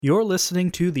You're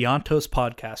listening to the Ontos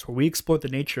Podcast, where we explore the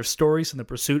nature of stories and the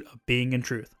pursuit of being in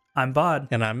truth. I'm Vaud.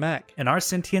 And I'm Maq. And our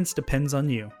sentience depends on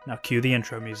you. Now cue the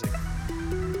intro music.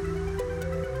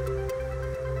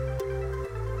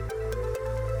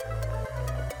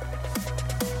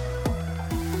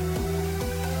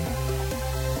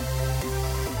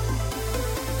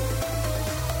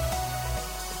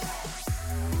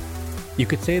 You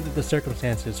could say that the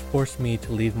circumstances forced me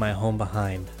to leave my home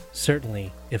behind.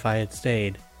 Certainly, if I had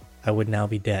stayed, I would now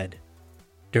be dead.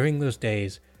 During those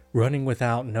days, running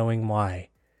without knowing why,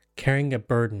 carrying a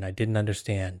burden I didn't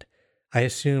understand, I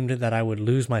assumed that I would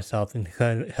lose myself in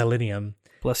Helenium.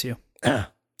 Bless you.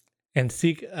 And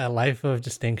seek a life of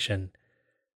distinction.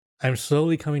 I'm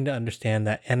slowly coming to understand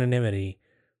that anonymity,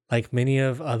 like many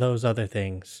of those other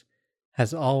things,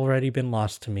 has already been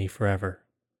lost to me forever.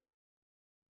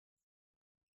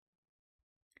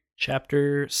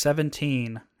 Chapter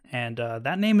 17. And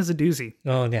that name is a doozy.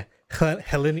 Oh, yeah.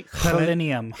 Helenium.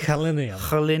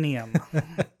 Helenium.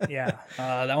 Yeah.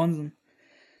 That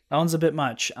one's a bit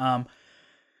much.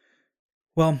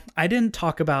 Well, I didn't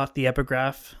talk about the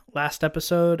epigraph last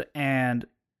episode, and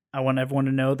I want everyone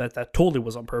to know that that totally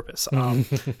was on purpose.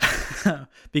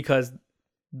 Because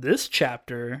this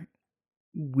chapter,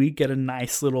 we get a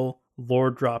nice little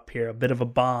lore drop here, a bit of a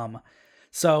bomb.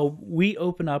 So we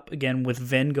open up again with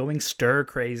Vin going stir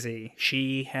crazy.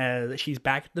 She's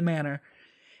back at the manor,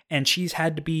 and she's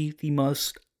had to be the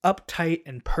most uptight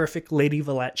and perfect Lady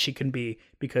Valette she can be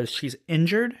because she's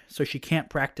injured, so she can't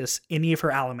practice any of her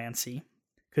allomancy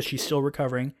because she's still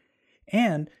recovering.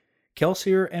 And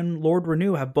Kelsier and Lord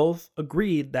Renew have both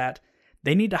agreed that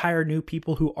they need to hire new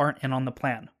people who aren't in on the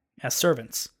plan as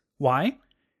servants. Why?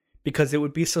 Because it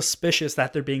would be suspicious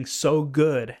that they're being so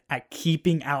good at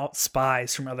keeping out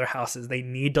spies from other houses. They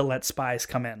need to let spies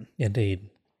come in.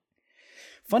 Indeed.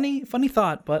 Funny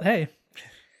thought, but hey,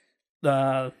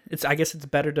 I guess it's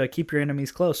better to keep your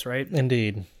enemies close, right?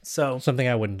 Indeed. So something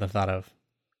I wouldn't have thought of.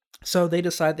 So they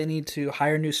decide they need to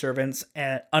hire new servants,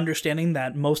 understanding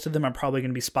that most of them are probably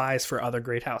going to be spies for other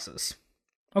great houses.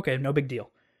 Okay, no big deal.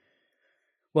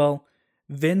 Well,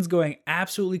 Vin's going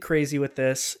absolutely crazy with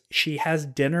this. She has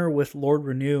dinner with Lord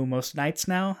Renew most nights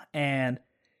now, and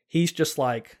he's just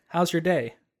like, "How's your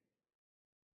day?"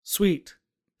 "Sweet."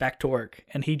 Back to work.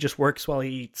 And he just works while he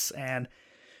eats. And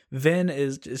Vin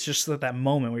is just at that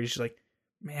moment where he's just like,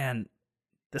 man,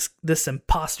 this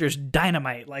imposter's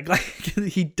dynamite. Like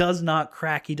he does not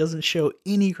crack. He doesn't show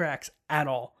any cracks at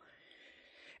all.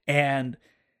 And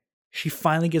she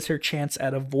finally gets her chance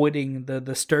at avoiding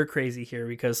the stir crazy here,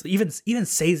 because even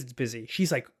Sazed's busy.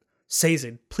 She's like,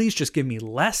 "Sazed, please just give me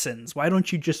lessons. Why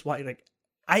don't you just I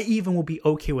even will be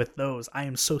okay with those. I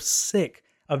am so sick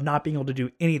of not being able to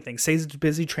do anything." Sazed's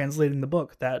busy translating the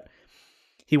book that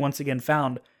he once again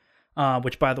found,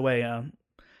 which, by the way,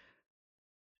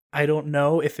 I don't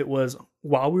know if it was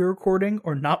while we were recording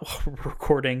or not while we were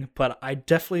recording, but I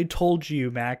definitely told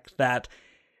you, Maq, that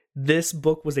this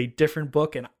book was a different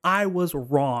book, and I was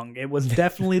wrong. It was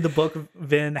definitely the book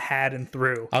Vin had and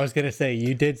through. I was gonna say,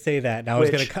 you did say that, and I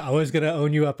was gonna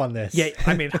own you up on this. Yeah,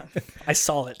 I mean, I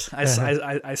saw it.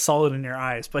 I saw it in your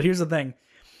eyes. But here's the thing: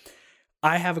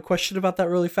 I have a question about that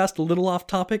really fast. A little off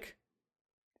topic.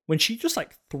 When she just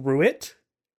threw it,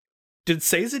 did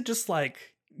Sazed just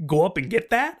go up and get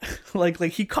that? like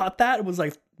he caught that and was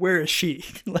like, "Where is she?"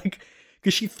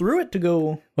 Because she threw it to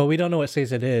go. Well, we don't know what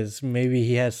Sazed is. Maybe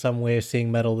he has some way of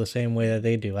seeing metal the same way that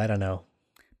they do. I don't know.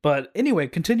 But anyway,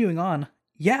 continuing on.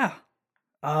 Yeah.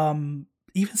 Even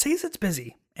Sazed's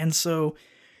busy. And so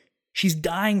she's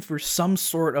dying for some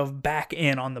sort of back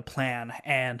in on the plan.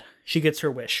 And she gets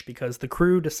her wish because the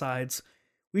crew decides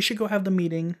we should go have the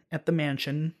meeting at the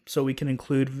mansion so we can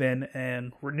include Vin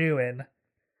and Renew in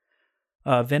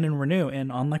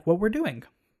on what we're doing.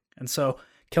 And so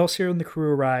Kelsier and the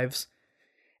crew arrives.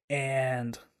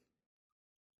 And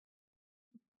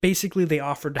basically they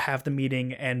offered to have the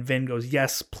meeting, and Vin goes,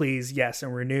 "Yes, please, yes."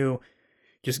 And Renew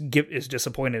is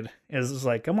disappointed. Is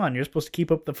like, "Come on, you're supposed to keep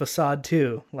up the facade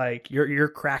too. You're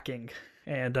cracking."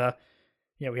 And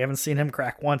we haven't seen him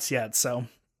crack once yet. So,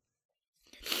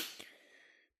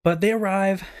 but they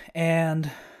arrive and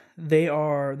they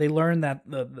learn that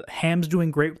the Ham's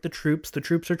doing great with the troops. The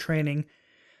troops are training.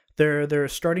 They're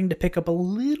starting to pick up a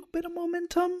little bit of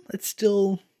momentum. It's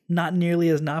still not nearly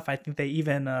as enough. I think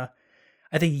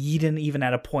Eden even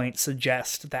at a point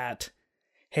suggest that,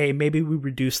 hey, maybe we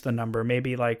reduce the number.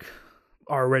 Maybe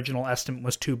our original estimate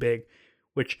was too big,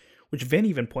 which Vin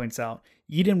even points out.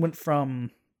 Eden went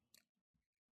from,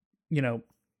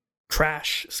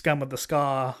 trash, scum of the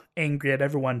ska, angry at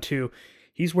everyone to,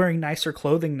 He's wearing nicer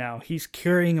clothing now. He's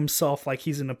carrying himself like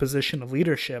he's in a position of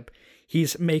leadership.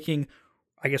 He's making,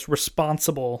 I guess,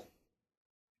 responsible,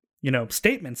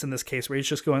 statements in this case, where he's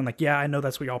just going like, yeah, I know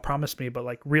that's what y'all promised me, but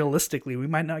like realistically, we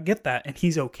might not get that. And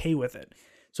he's okay with it.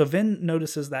 So Vin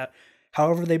notices that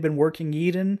however they've been working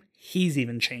Eden, he's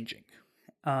even changing.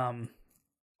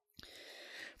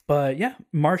 But yeah,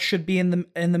 Marsh should be in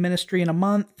the ministry in a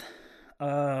month.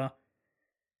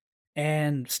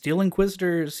 And Steel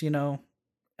Inquisitors,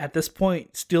 at this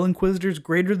point, Steel Inquisitors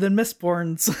greater than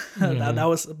Mistborns. Mm-hmm. that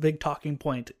was a big talking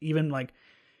point. Even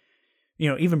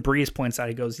even Breeze points out,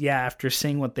 he goes, yeah, after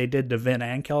seeing what they did to Vin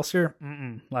and Kelsier,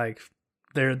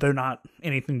 they're not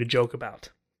anything to joke about.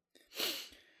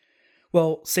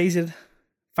 Well, Sazed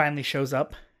finally shows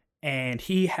up, and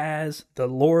he has the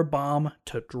lore bomb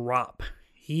to drop.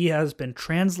 He has been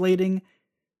translating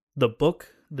the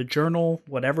book, the journal,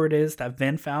 whatever it is that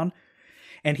Vin found,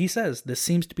 and he says this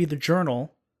seems to be the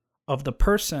journal of the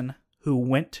person who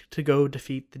went to go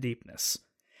defeat the Deepness.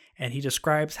 And he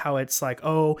describes how it's like,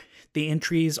 oh, the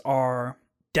entries are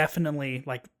definitely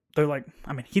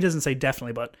he doesn't say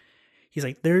definitely, but he's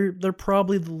like, they're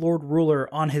probably the Lord Ruler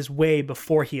on his way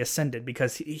before he ascended,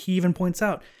 because he even points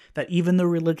out that even the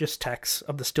religious texts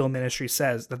of the Still Ministry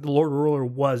says that the Lord Ruler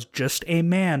was just a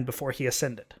man before he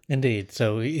ascended. Indeed.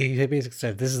 So he basically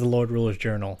said, this is the Lord Ruler's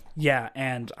journal. Yeah,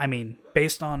 and I mean,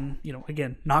 based on,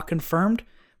 again, not confirmed,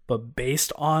 but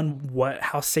based on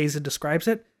how Sazed describes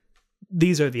it,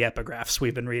 these are the epigraphs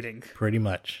we've been reading. Pretty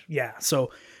much. Yeah,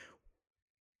 so,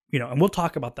 and we'll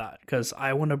talk about that, because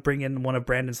I want to bring in one of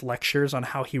Brandon's lectures on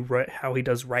how he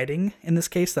does writing in this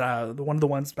case, that one of the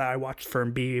ones that I watched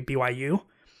from BYU.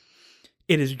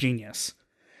 It is genius.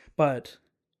 But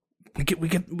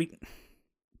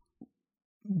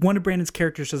one of Brandon's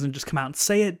characters doesn't just come out and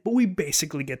say it, but we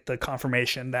basically get the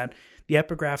confirmation that the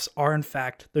epigraphs are in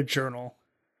fact the journal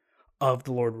of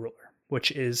the Lord Ruler,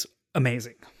 which is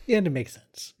amazing. Yeah, and it makes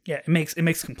sense. Yeah, it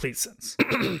makes complete sense.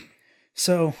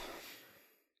 So,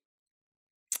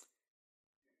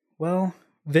 well,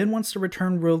 Vin wants to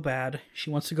return real bad. She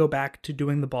wants to go back to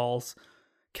doing the balls.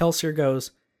 Kelsier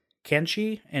goes, can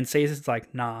she? And Sazed's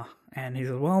like, nah. And he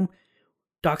says, well,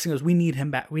 Doxson goes, we need him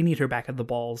back. We need her back at the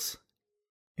balls.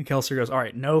 And Kelsier goes, all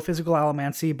right, no physical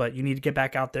allomancy, but you need to get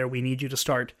back out there. We need you to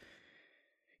start,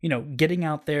 getting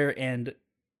out there and,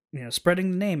 spreading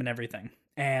the name and everything.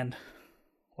 And,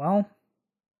 well,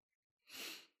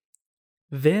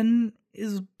 Vin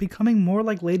is becoming more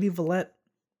like Lady Valette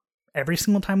every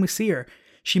single time we see her.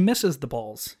 She misses the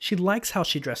balls. She likes how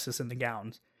she dresses in the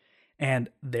gowns. And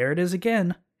there it is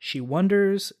again. She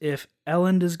wonders if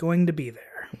Elend is going to be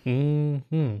there.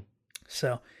 Mm-hmm.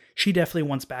 So she definitely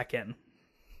wants back in.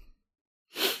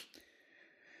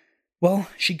 Well,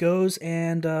 she goes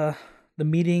and the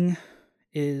meeting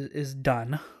is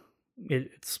done.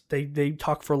 They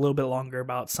talk for a little bit longer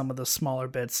about some of the smaller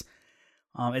bits.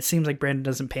 It seems like Brandon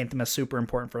doesn't paint them as super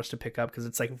important for us to pick up, because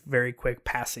it's like very quick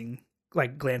passing,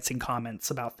 like glancing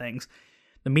comments about things.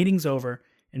 The meeting's over,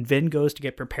 and Vin goes to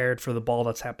get prepared for the ball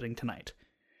that's happening tonight.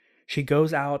 She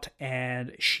goes out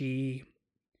and she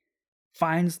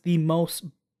finds the most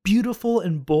beautiful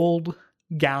and bold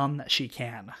gown that she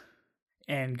can,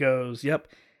 and goes, yep,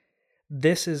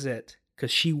 this is it, because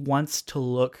she wants to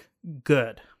look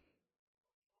good.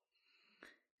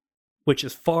 Which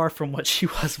is far from what she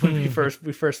was when we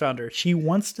first found her. She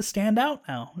wants to stand out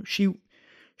now. She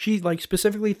like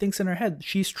specifically thinks in her head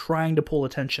she's trying to pull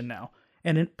attention now.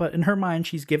 But in her mind,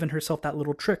 she's given herself that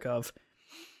little trick of,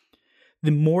 the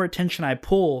more attention I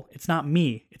pull, it's not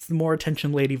me. It's the more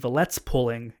attention Lady Valette's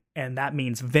pulling, and that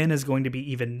means Vin is going to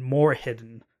be even more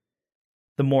hidden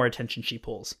the more attention she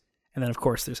pulls. And then, of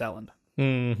course, there's Elend.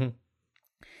 Mm-hmm.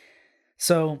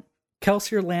 So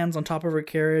Kelsier lands on top of her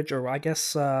carriage, or I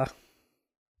guess...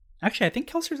 Actually, I think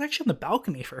Kelsier's actually on the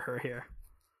balcony for her here.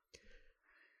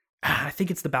 I think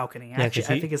it's the balcony. Actually,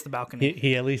 I think it's the balcony.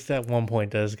 He at least at one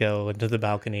point does go into the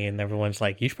balcony, and everyone's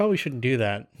like, "You probably shouldn't do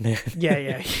that."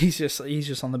 yeah. He's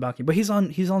just on the balcony, but he's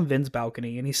on Vin's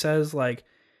balcony, and he says like,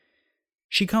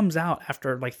 she comes out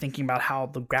after like thinking about how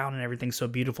the ground and everything's so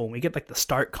beautiful, and we get like the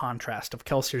stark contrast of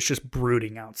Kelsier's just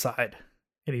brooding outside,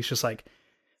 and he's just like,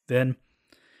 Vin,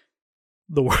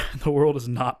 the world is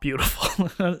not beautiful.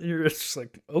 You're just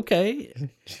like, okay.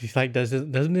 She's like,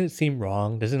 doesn't it seem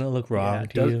wrong? Doesn't it look wrong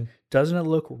to you? Doesn't it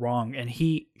look wrong? And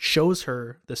he shows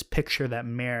her this picture that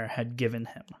Mare had given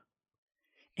him.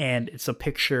 And it's a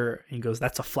picture, and he goes,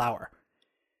 that's a flower.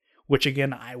 Which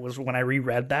again, when I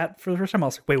reread that for the first time, I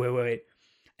was like, wait.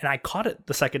 And I caught it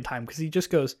the second time, because he just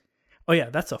goes, oh yeah,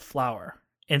 that's a flower.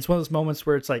 And it's one of those moments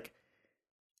where it's like,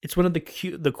 it's one of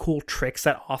the cool tricks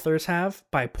that authors have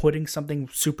by putting something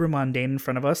super mundane in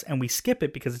front of us, and we skip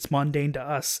it because it's mundane to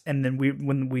us, and then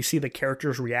when we see the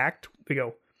characters react, we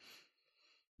go,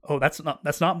 "Oh, that's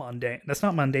not mundane. That's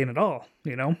not mundane at all,"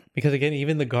 you know? Because again,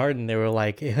 even the garden, they were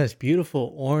like, it has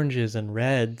beautiful oranges and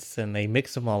reds, and they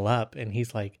mix them all up, and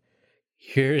he's like,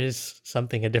 here is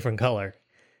something a different color.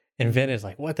 And Vin is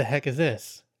like, what the heck is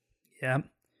this? Yeah.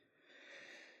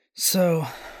 So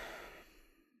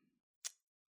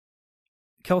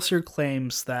Kelsier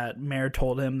claims that Mare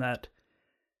told him that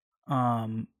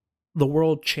the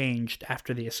world changed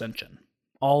after the Ascension.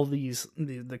 All these,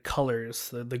 the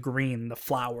colors, the green, the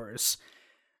flowers,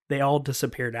 they all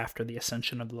disappeared after the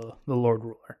Ascension of the Lord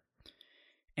Ruler.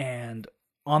 And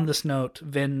on this note,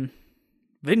 Vin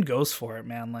goes for it,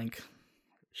 man. Like,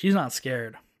 she's not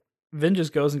scared. Vin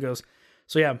just goes and goes,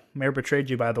 so yeah, Mare betrayed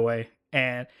you, by the way.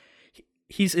 And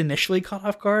he's initially caught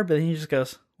off guard, but then he just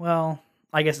goes, well,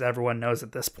 I guess everyone knows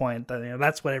at this point that, you know,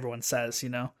 that's what everyone says, you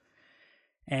know?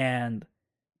 And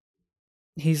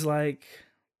he's like,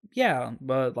 yeah,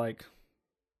 but like,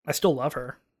 I still love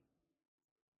her.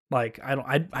 Like,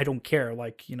 I don't care.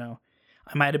 Like, you know,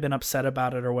 I might have been upset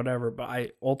about it or whatever, but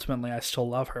I still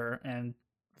love her. And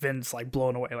Vin's like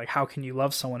blown away. Like, how can you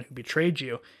love someone who betrayed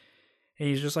you? And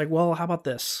he's just like, well, how about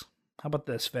this? How about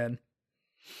this, Vin?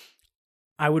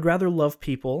 I would rather love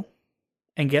people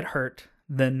and get hurt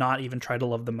than not even try to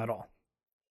love them at all.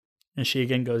 And she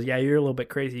again goes, yeah, you're a little bit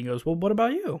crazy. He goes, well, what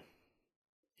about you?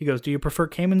 He goes, do you prefer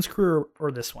Cayman's crew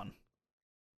or this one?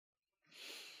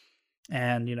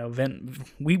 And, you know, Vin,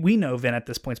 we know Vin at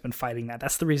this point's been fighting that.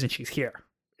 That's the reason she's here.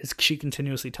 Is she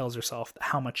continuously tells herself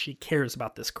how much she cares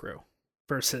about this crew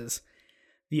versus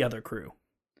the other crew.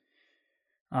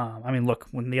 I mean, look,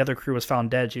 when the other crew was found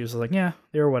dead, she was like, yeah,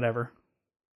 they were whatever.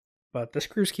 But this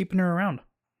crew's keeping her around.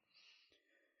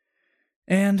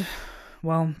 And,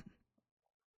 well,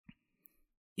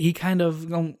 he kind of,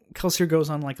 Kelsier goes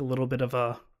on like a little bit of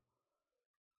a,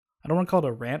 I don't want to call it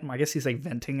a rant. I guess he's like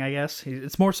venting, I guess.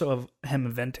 It's more so of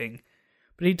him venting.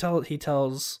 But he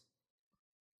tells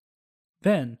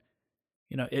Vin,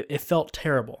 you know, it felt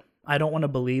terrible. I don't want to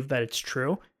believe that it's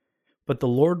true. But the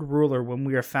Lord Ruler, when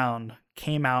we are found,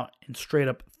 came out and straight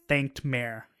up thanked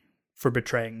Mare for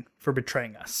betraying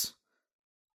us.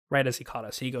 Right as he caught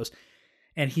us. He goes,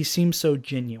 and he seemed so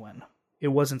genuine. It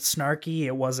wasn't snarky.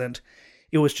 It was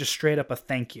just straight up a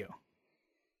thank you.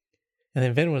 And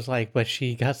then Vin was like, but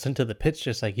she got sent to the pits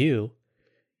just like you.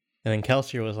 And then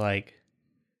Kelsier was like,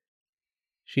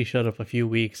 she showed up a few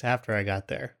weeks after I got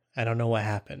there. I don't know what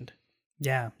happened.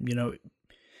 Yeah, you know,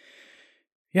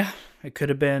 yeah, it could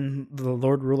have been the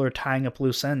Lord Ruler tying up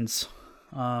loose ends.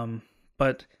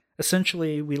 But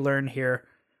essentially, we learn here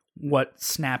what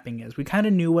snapping is. We kind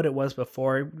of knew what it was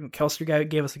before. Kelsier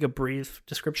gave us like a brief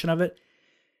description of it.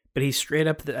 But he straight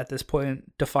up at this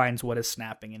point defines what is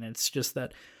snapping. And it's just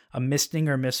that a Misting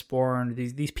or Mistborn,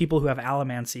 these people who have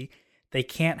allomancy, they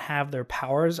can't have their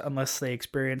powers unless they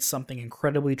experience something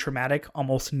incredibly traumatic,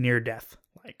 almost near death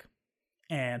like.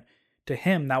 And to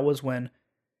him, that was when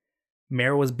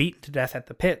Mare was beaten to death at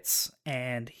the pits,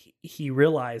 and he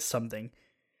realized something,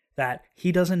 that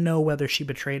he doesn't know whether she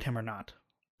betrayed him or not.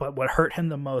 But what hurt him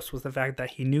the most was the fact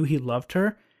that he knew he loved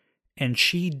her, and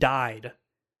she died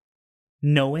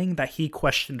knowing that he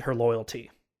questioned her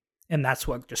loyalty. And that's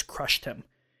what just crushed him.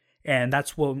 And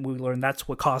that's what we learned, that's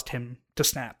what caused him to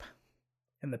snap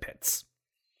in the pits.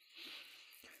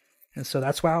 And so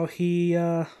that's how he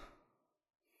got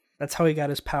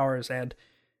his powers. And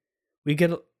we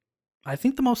get, I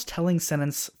think, the most telling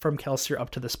sentence from Kelsier up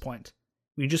to this point.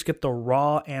 We just get the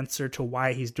raw answer to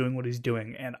why he's doing what he's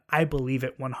doing, and I believe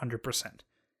it 100%.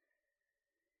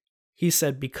 He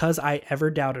said, because I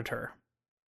ever doubted her,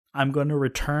 I'm going to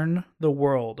return the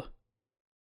world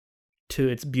to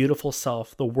its beautiful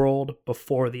self, the world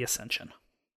before the Ascension.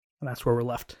 And that's where we're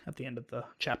left at the end of the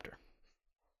chapter.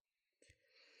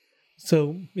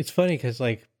 So it's funny because,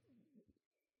 like,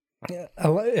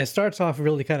 it starts off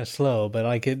really kind of slow, but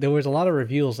like there was a lot of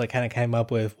reveals that kind of came up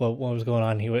with what was going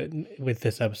on here with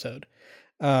this episode.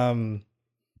 You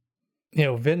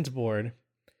know, Vin's bored,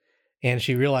 and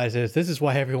she realizes this is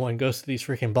why everyone goes to these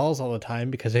freaking balls all the time,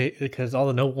 because all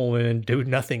the noblewomen do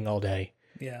nothing all day.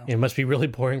 Yeah, it must be really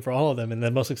boring for all of them, and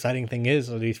the most exciting thing is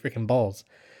these freaking balls.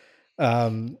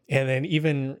 And then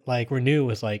even like Renew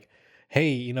was like,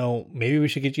 hey, you know, maybe we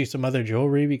should get you some other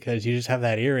jewelry because you just have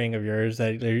that earring of yours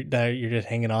that you're just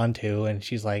hanging on to. And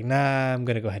she's like, nah, I'm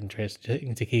going to go ahead and try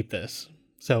to keep this.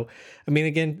 So, I mean,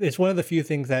 again, it's one of the few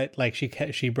things that like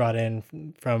she brought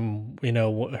in from, you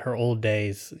know, her old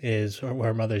days is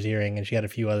her mother's earring, and she had a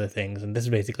few other things. And this is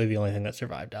basically the only thing that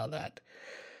survived out of that.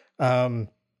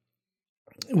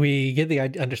 We get the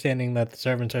understanding that the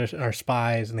servants are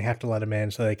spies and they have to let them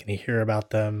in so they can hear about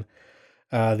them.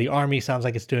 The army sounds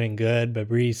like it's doing good, but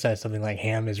Bree says something like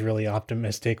Ham is really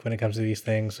optimistic when it comes to these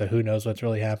things, so who knows what's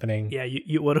really happening. Yeah,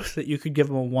 you what if you could give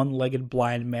him a one-legged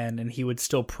blind man and he would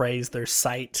still praise their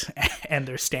sight and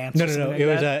their stance? No. It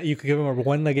was you could give him a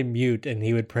one-legged mute and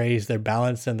he would praise their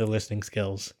balance and their listening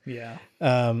skills. Yeah.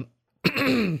 We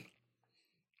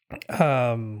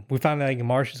found out like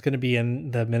Marsh is going to be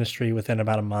in the ministry within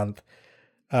about a month.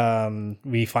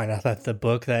 We find out that the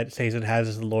book that says it has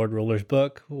is the Lord Ruler's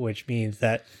book, which means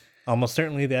that almost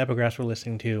certainly the epigraphs we're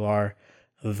listening to are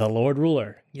the Lord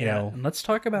Ruler. You know, and let's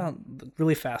talk about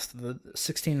really fast the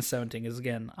 16 and 17. Is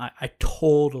again, I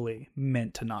totally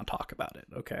meant to not talk about it.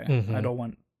 Okay, Mm-hmm. I don't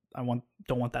want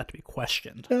that to be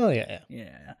questioned. Oh yeah.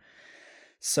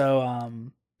 So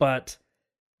but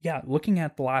yeah, looking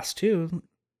at the last two,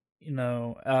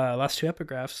 last two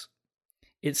epigraphs,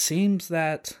 it seems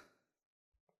that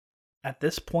at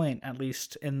this point, at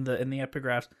least in the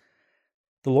epigraphs,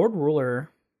 the Lord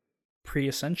Ruler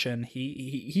pre-ascension,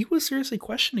 he was seriously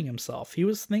questioning himself. He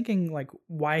was thinking like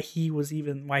why he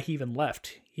even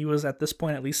left. He was at this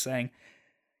point at least saying,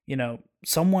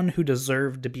 someone who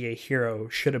deserved to be a hero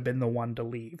should have been the one to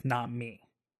leave, not me.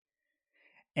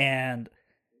 And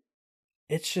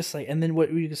it's just like, and then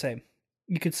what you could say?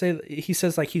 You could say he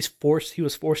says like he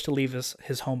was forced to leave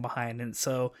his home behind, and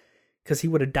so because he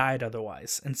would have died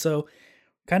otherwise. And so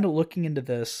kind of looking into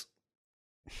this,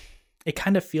 it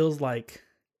kind of feels like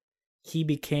he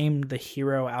became the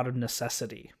hero out of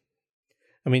necessity.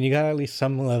 I mean, you got at least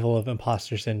some level of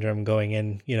imposter syndrome going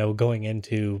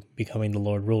into becoming the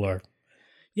Lord Ruler.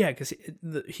 Yeah, because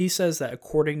he says that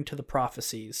according to the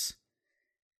prophecies,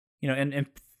 in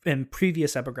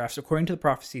previous epigraphs, according to the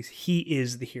prophecies, he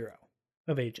is the hero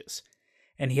of ages.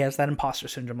 And he has that imposter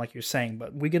syndrome, like you're saying,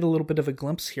 but we get a little bit of a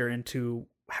glimpse here into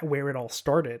where it all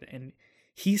started. And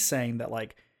he's saying that,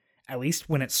 like, at least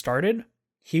when it started,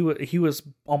 he was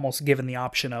almost given the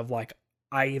option of, like,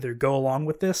 I either go along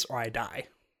with this or I die.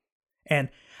 And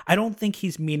I don't think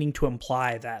he's meaning to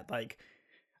imply that, like,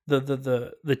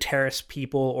 the terrorist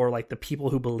people or, like, the people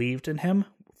who believed in him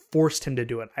forced him to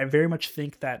do it. I very much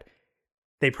think that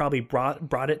they probably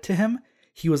brought it to him.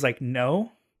 He was like,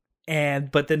 no.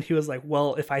 But then he was like,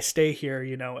 well, if I stay here,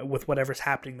 with whatever's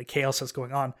happening, the chaos that's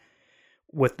going on,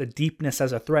 with the deepness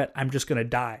as a threat, I'm just going to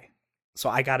die. So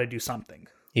I got to do something.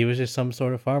 He was just some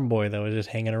sort of farm boy that was just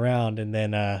hanging around and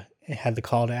then had the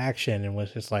call to action and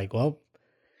was just like, well,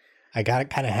 I kind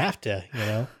of have to,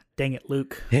 Dang it,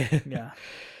 Luke. Yeah.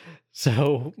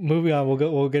 So moving on, we're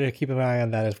going to keep an eye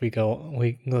on that as we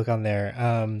look on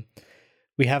there.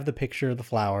 We have the picture of the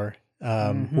flower,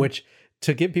 which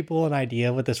to give people an idea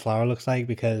of what this flower looks like,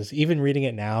 because even reading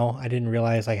it now, I didn't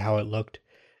realize like how it looked.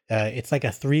 It's like a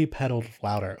 3-petaled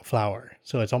flower.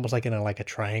 So it's almost like in a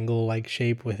triangle like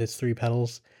shape with its 3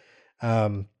 petals,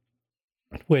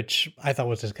 which I thought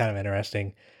was just kind of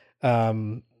interesting.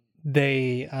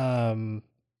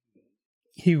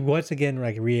 He once again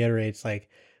like reiterates like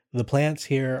the plants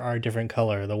here are a different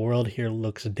color. The world here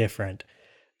looks different.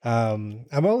 I'm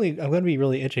going to be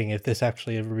really itching if this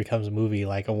actually ever becomes a movie.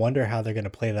 Like, I wonder how they're going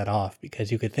to play that off,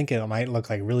 because you could think it might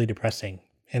look like really depressing,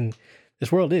 and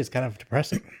this world is kind of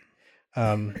depressing.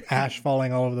 Ash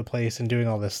falling all over the place and doing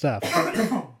all this stuff.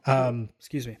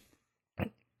 Excuse me.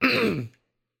 And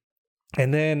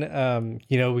then,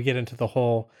 we get into the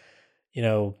whole,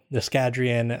 the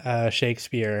Scadrian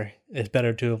Shakespeare, it's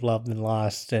better to have loved than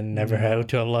lost and never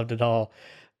to have loved at all.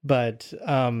 But,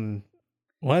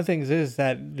 one of the things is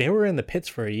that they were in the pits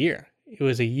for a year. It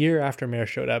was a year after Mare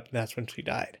showed up, and that's when she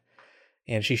died.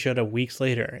 And she showed up weeks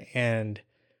later, and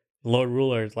Lord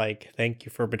Ruler's like, thank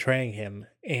you for betraying him.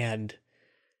 And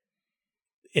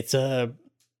it's a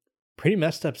pretty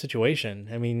messed up situation.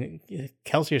 I mean,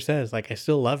 Kelsier says, like, I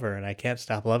still love her, and I can't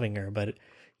stop loving her. But,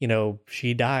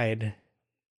 she died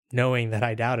knowing that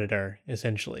I doubted her,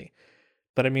 essentially.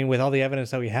 But I mean, with all the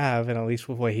evidence that we have, and at least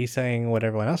with what he's saying, what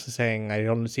everyone else is saying, I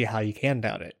don't see how you can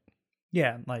doubt it.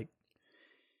 Yeah,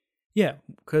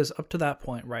 because up to that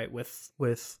point, right,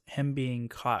 with him being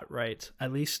caught, right,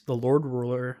 at least the Lord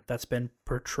Ruler that's been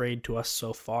portrayed to us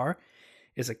so far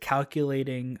is a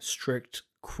calculating, strict,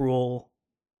 cruel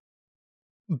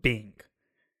being.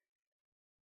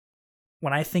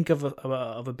 When I think of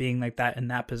a being like that in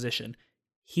that position,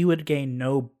 he would gain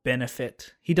no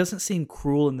benefit. He doesn't seem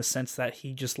cruel in the sense that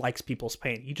he just likes people's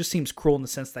pain. He just seems cruel in the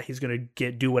sense that he's going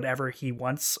to do whatever he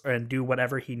wants and do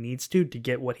whatever he needs to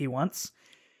get what he wants.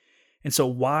 And so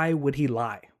why would he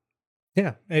lie?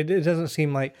 Yeah, it doesn't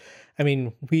seem like. I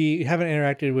mean, we haven't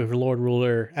interacted with Lord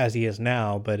Ruler as he is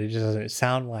now, but it just doesn't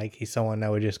sound like he's someone that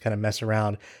would just kind of mess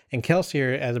around. And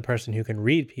Kelsier, as a person who can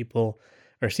read people,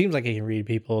 or seems like he can read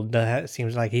people, that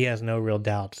seems like he has no real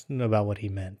doubts about what he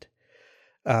meant.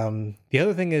 The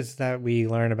other thing is that we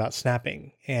learn about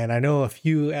snapping, and I know a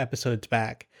few episodes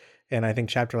back, and I think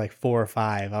chapter like 4 or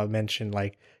 5, I mentioned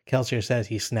like Kelsier says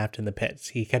he snapped in the pits.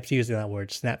 He kept using that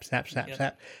word snap, snap, snap, Yep.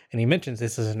 snap, and he mentions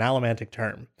this is an allomantic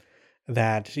term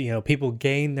that people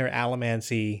gain their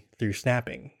allomancy through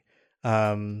snapping.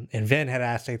 And Vin had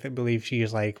asked, I believe she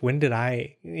was like, when could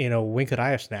I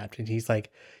have snapped? And he's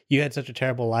like, you had such a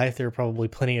terrible life. There were probably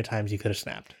plenty of times you could have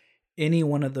snapped. Any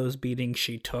one of those beatings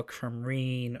she took from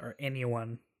Reen or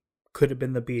anyone could have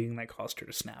been the beating that caused her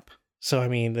to snap. So, I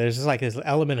mean, there's just like this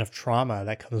element of trauma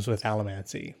that comes with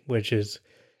allomancy, which is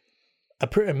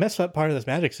a messed up part of this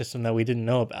magic system that we didn't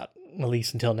know about, at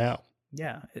least until now.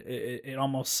 Yeah, it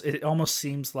almost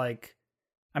seems like,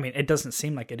 I mean, it doesn't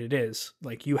seem like it is.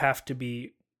 Like, you have to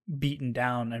be beaten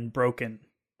down and broken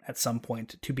at some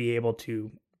point to be able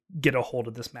to get a hold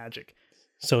of this magic.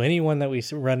 So anyone that we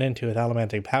run into with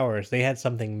allomantic powers, they had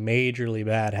something majorly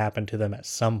bad happen to them at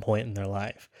some point in their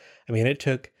life. I mean,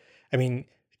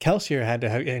 Kelsier had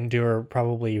to endure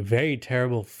probably very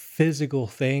terrible physical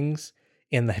things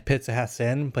in the pits of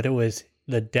Hassan, but it was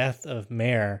the death of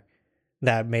Mare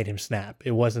that made him snap.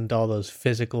 It wasn't all those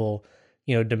physical,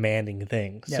 demanding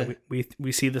things. Yeah, So,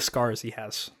 we see the scars he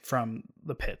has from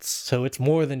the pits. so it's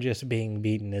more than just being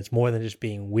beaten. It's more than just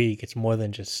being weak. It's more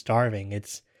than just starving.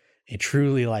 It's a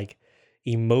truly like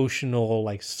emotional,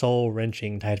 like soul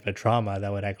wrenching type of trauma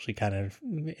that would actually kind of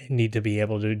need to be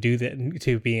able to do that,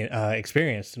 to be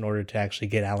experienced in order to actually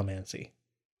get allomancy.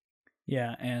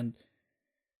 Yeah, and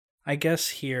I guess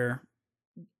here,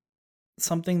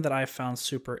 something that I found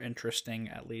super interesting,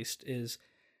 at least, is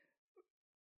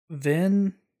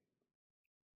Vin.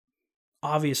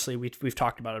 Obviously, we've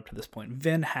talked about it up to this point.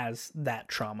 Vin has that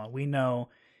trauma. We know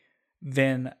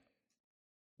Vin.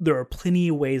 There are plenty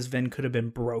of ways Vin could have been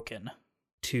broken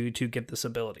to get this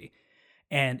ability,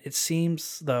 and it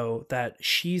seems though that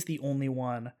she's the only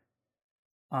one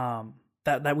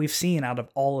that we've seen out of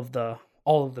all of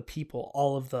the people,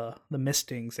 all of the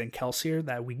Mistings and Kelsier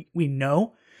that we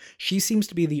know. She seems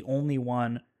to be the only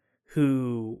one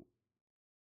who,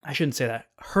 I shouldn't say that.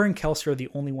 Her and Kelsier are the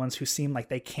only ones who seem like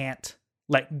they can't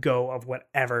let go of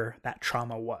whatever that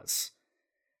trauma was.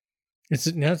 It's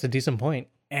a decent point.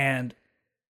 And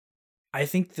I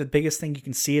think the biggest thing you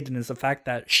can see it in is the fact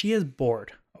that she is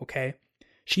bored, okay?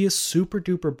 She is super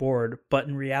duper bored, but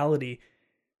in reality,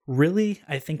 really,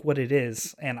 I think what it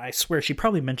is, and I swear she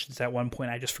probably mentions it at one point,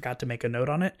 I just forgot to make a note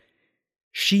on it,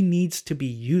 she needs to be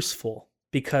useful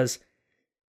because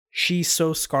she's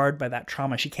so scarred by that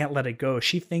trauma, she can't let it go.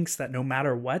 She thinks that no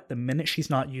matter what, the minute she's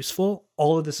not useful,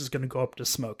 all of this is going to go up to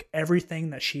smoke.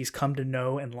 Everything that she's come to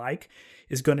know and like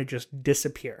is going to just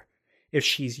disappear if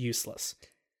she's useless.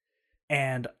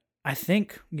 And I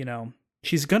think,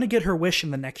 she's going to get her wish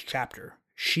in the next chapter.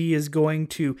 She is going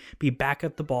to be back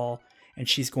at the ball, and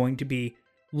she's going to be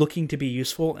looking to be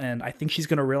useful, and I think she's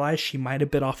going to realize she might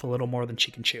have bit off a little more than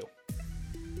she can chew.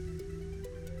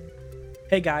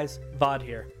 Hey guys, Vaud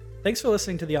here. Thanks for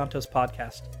listening to the Ontos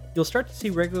podcast. You'll start to see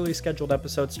regularly scheduled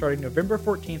episodes starting November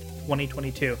 14th,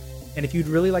 2022. And if you'd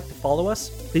really like to follow us,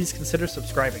 please consider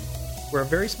subscribing. We're a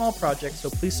very small project, so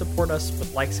please support us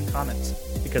with likes and comments,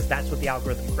 because that's what the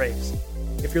algorithm craves.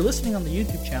 If you're listening on the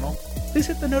YouTube channel, please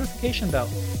hit the notification bell.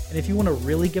 And if you want to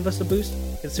really give us a boost,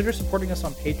 consider supporting us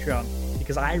on Patreon,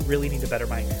 because I really need a better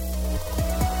mic.